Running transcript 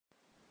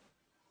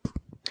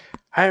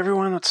Hey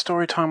everyone, it's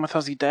Storytime with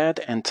Aussie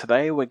Dad, and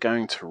today we're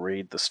going to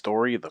read the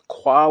story The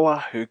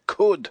Koala Who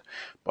Could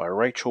by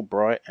Rachel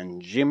Bright and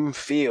Jim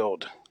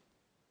Field.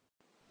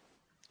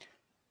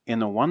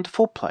 In a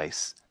wonderful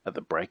place at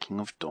the breaking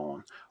of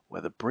dawn,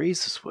 where the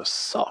breezes were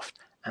soft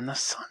and the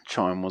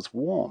sunshine was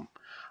warm,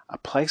 a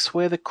place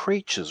where the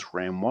creatures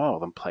ran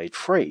wild and played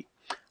free,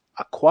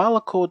 a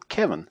koala called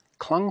Kevin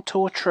clung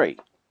to a tree.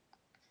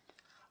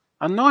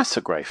 A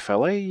nicer grey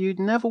fellow you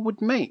never would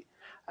meet,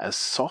 as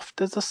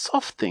soft as a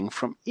soft thing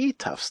from ear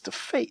tufts to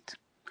feet.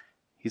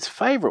 His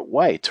favourite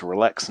way to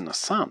relax in the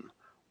sun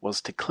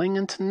was to cling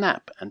and to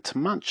nap and to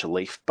munch a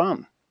leaf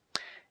bun.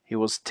 He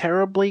was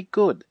terribly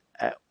good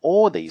at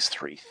all these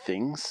three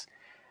things.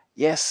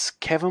 Yes,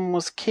 Kevin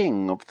was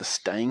king of the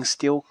staying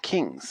still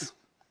kings.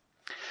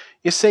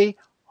 You see,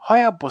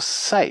 high up was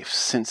safe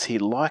since he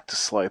liked a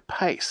slow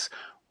pace,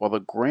 while the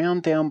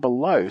ground down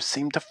below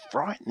seemed a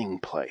frightening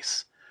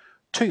place.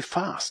 Too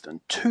fast and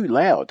too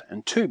loud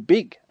and too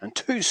big and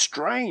too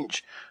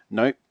strange.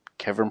 Nope,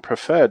 Kevin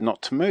preferred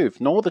not to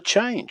move nor the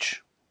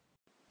change.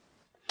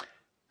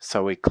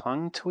 So he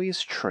clung to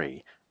his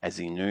tree as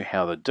he knew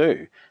how to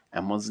do,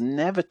 and was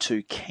never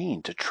too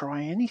keen to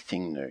try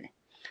anything new.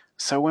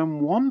 So when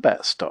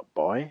Wombat stopped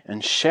by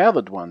and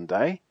shouted one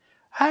day,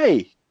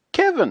 "Hey,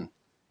 Kevin,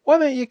 why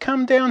don't you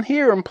come down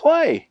here and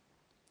play?"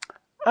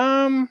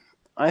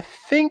 I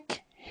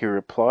think," he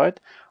replied,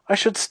 "I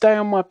should stay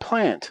on my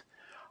plant.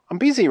 I'm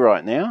busy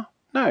right now.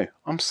 No,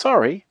 I'm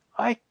sorry,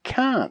 I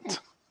can't."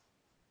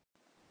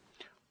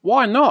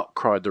 "Why not?"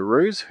 cried the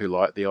Roos, who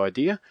liked the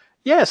idea.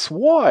 "Yes,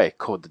 why?"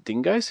 called the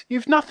Dingoes.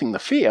 "You've nothing to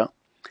fear."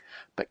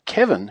 But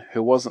Kevin,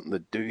 who wasn't the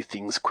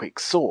do-things-quick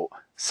sort,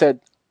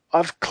 said,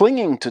 "I've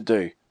clinging to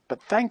do,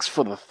 but thanks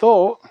for the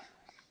thought."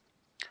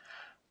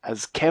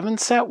 As Kevin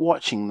sat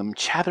watching them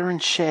chatter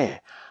and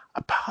share,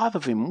 a part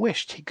of him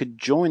wished he could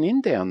join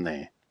in down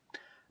there.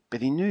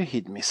 But he knew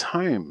he'd miss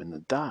home in the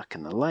dark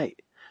and the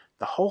late.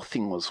 The whole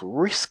thing was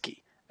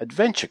risky.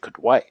 Adventure could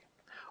wait.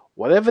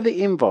 Whatever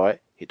the invite,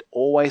 he'd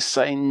always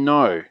say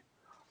no.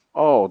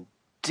 Oh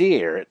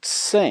dear, it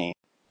seemed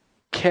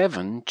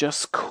Kevin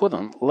just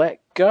couldn't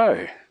let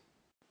go.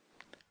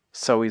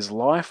 So his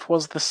life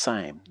was the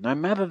same, no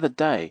matter the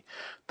day.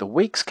 The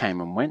weeks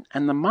came and went,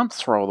 and the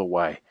months rolled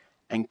away,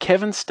 and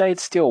Kevin stayed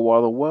still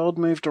while the world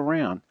moved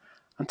around,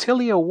 until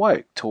he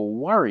awoke to a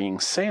worrying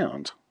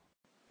sound.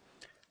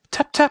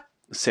 Tap, tap,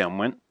 the sound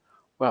went.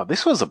 Well,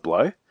 this was a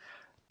blow.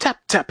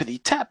 Tap, tappity,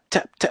 tap,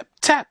 tap, tap,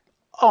 tap.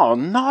 Oh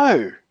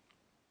no!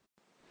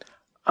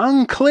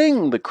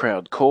 "Uncling," the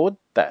crowd called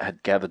that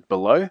had gathered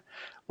below.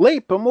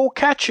 "Leap and we'll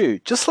catch you.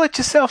 Just let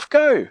yourself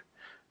go."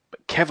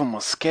 But Kevin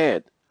was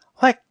scared.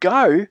 "Let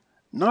go?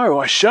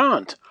 No, I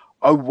shan't.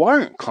 I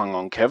won't," clung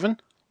on Kevin.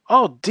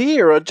 "Oh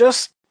dear, I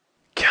just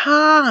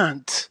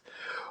can't."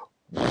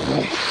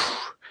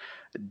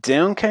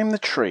 Down came the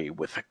tree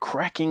with a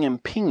cracking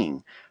and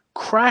pinging,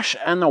 crash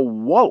and a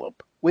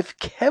wallop, with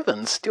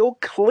Kevin still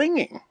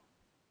clinging.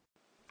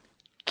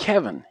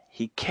 Kevin,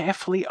 he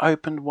carefully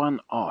opened one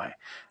eye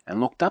and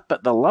looked up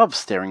at the love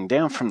staring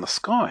down from the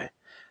sky.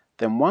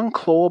 Then one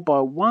claw by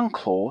one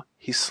claw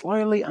he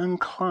slowly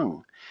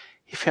unclung.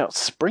 He felt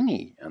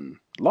springy and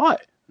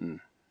light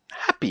and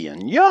happy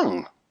and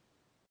young.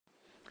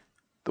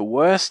 The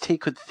worst he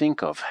could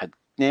think of had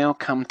now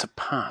come to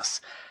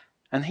pass,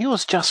 and he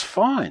was just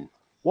fine.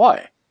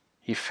 Why,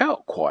 he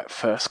felt quite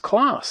first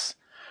class.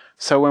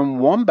 So when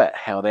Wombat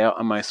held out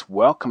a most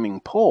welcoming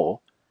paw,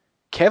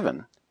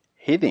 Kevin,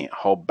 he didn't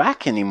hold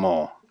back any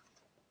more.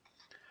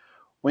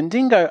 When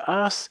Dingo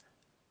asked,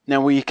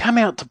 "Now will you come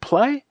out to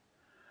play?"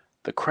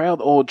 the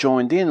crowd all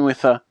joined in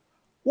with a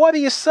 "What do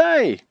you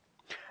say?"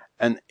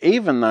 And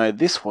even though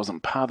this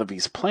wasn't part of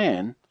his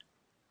plan,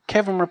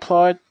 Kevin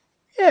replied,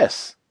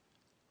 "Yes,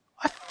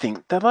 I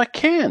think that I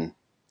can."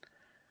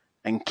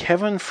 And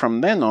Kevin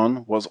from then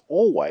on was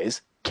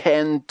always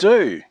can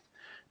do,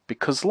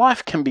 because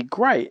life can be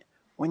great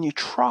when you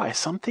try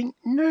something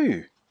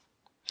new.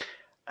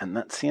 And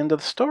that's the end of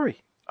the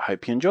story. I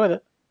hope you enjoyed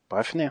it.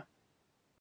 Bye for now.